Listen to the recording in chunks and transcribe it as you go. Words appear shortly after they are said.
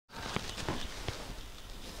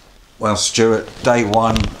Well, Stuart, day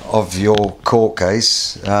one of your court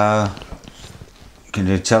case. Can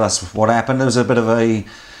you tell us what happened? There was a bit of a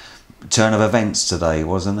turn of events today,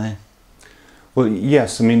 wasn't there? Well,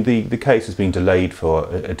 yes. I mean, the case has been delayed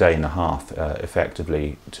for a day and a half,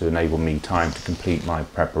 effectively, to enable me time to complete my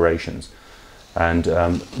preparations. And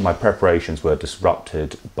my preparations were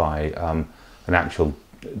disrupted by an actual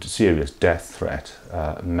serious death threat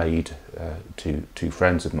made to two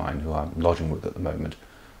friends of mine who I'm lodging with at the moment.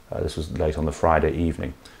 This was late on the Friday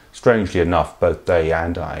evening. Strangely enough, both they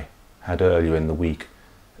and I had earlier in the week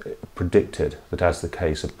predicted that as the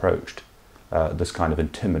case approached, this kind of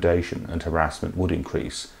intimidation and harassment would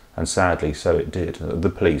increase, and sadly so it did. The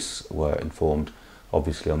police were informed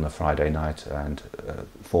obviously on the Friday night, and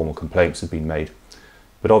formal complaints have been made,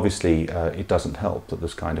 but obviously it doesn't help that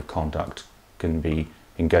this kind of conduct can be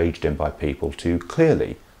engaged in by people to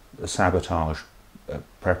clearly sabotage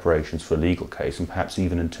preparations for a legal case and perhaps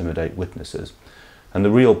even intimidate witnesses. And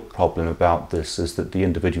the real problem about this is that the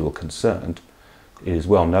individual concerned is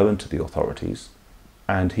well known to the authorities,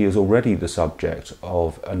 and he is already the subject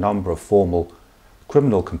of a number of formal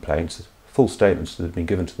criminal complaints, full statements that have been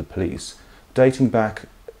given to the police, dating back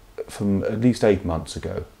from at least 8 months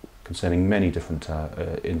ago, concerning many different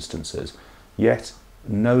instances. Yet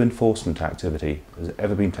no enforcement activity has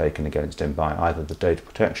ever been taken against him by either the Data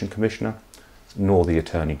Protection Commissioner nor the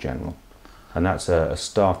Attorney General. And that's a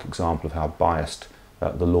stark example of how biased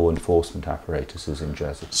the law enforcement apparatus is in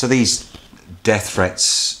Jersey. So these death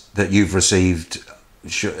threats that you've received,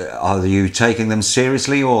 are you taking them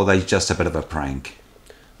seriously, or are they just a bit of a prank?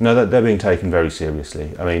 No, they're being taken very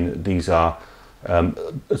seriously. I mean, these are,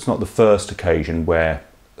 it's not the first occasion where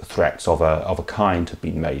threats of a kind have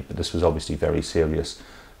been made, but this was obviously very serious.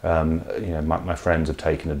 My friends have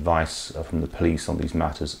taken advice from the police on these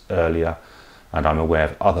matters earlier, and I'm aware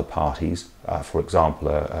of other parties, for example,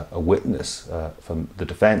 a witness from the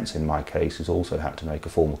defence in my case who's also had to make a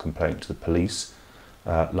formal complaint to the police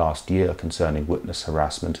last year concerning witness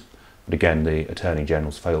harassment. But again, the Attorney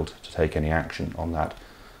General's failed to take any action on that.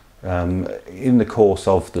 In the course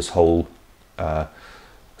of this whole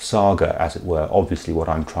saga, as it were, obviously what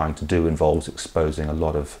I'm trying to do involves exposing a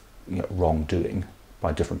lot of wrongdoing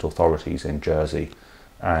by different authorities in Jersey,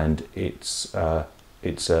 and it's a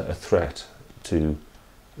threat to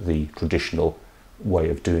the traditional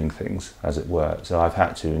way of doing things, as it were. So I've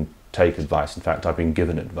had to take advice. In fact, I've been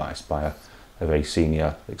given advice by a very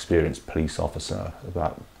senior, experienced police officer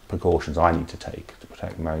about precautions I need to take to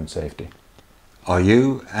protect my own safety. Are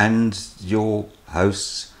you and your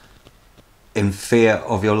hosts in fear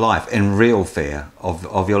of your life, in real fear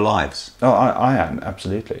of your lives? Oh, I am,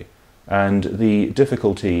 absolutely. And the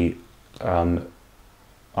difficulty I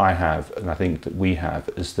have, and I think that we have,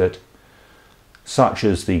 is that such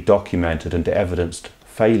as the documented and evidenced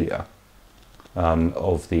failure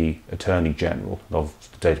of the Attorney General, of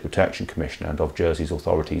the Data Protection Commissioner and of Jersey's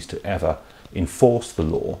authorities to ever enforce the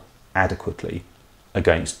law adequately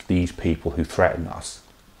against these people who threaten us,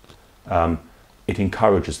 it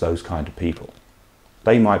encourages those kind of people.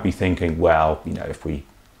 They might be thinking, well, if we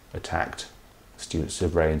attacked Stuart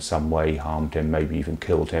Syvret in some way, harmed him, maybe even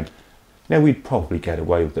killed him, we'd probably get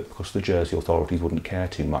away with it because the Jersey authorities wouldn't care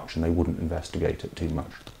too much and they wouldn't investigate it too much.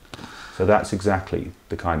 So that's exactly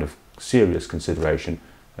the kind of serious consideration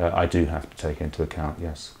I do have to take into account,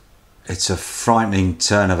 yes. It's a frightening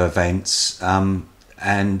turn of events, and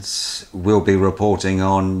we'll be reporting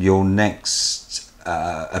on your next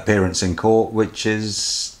appearance in court, which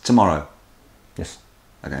is tomorrow. Yes.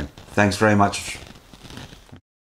 Okay, thanks very much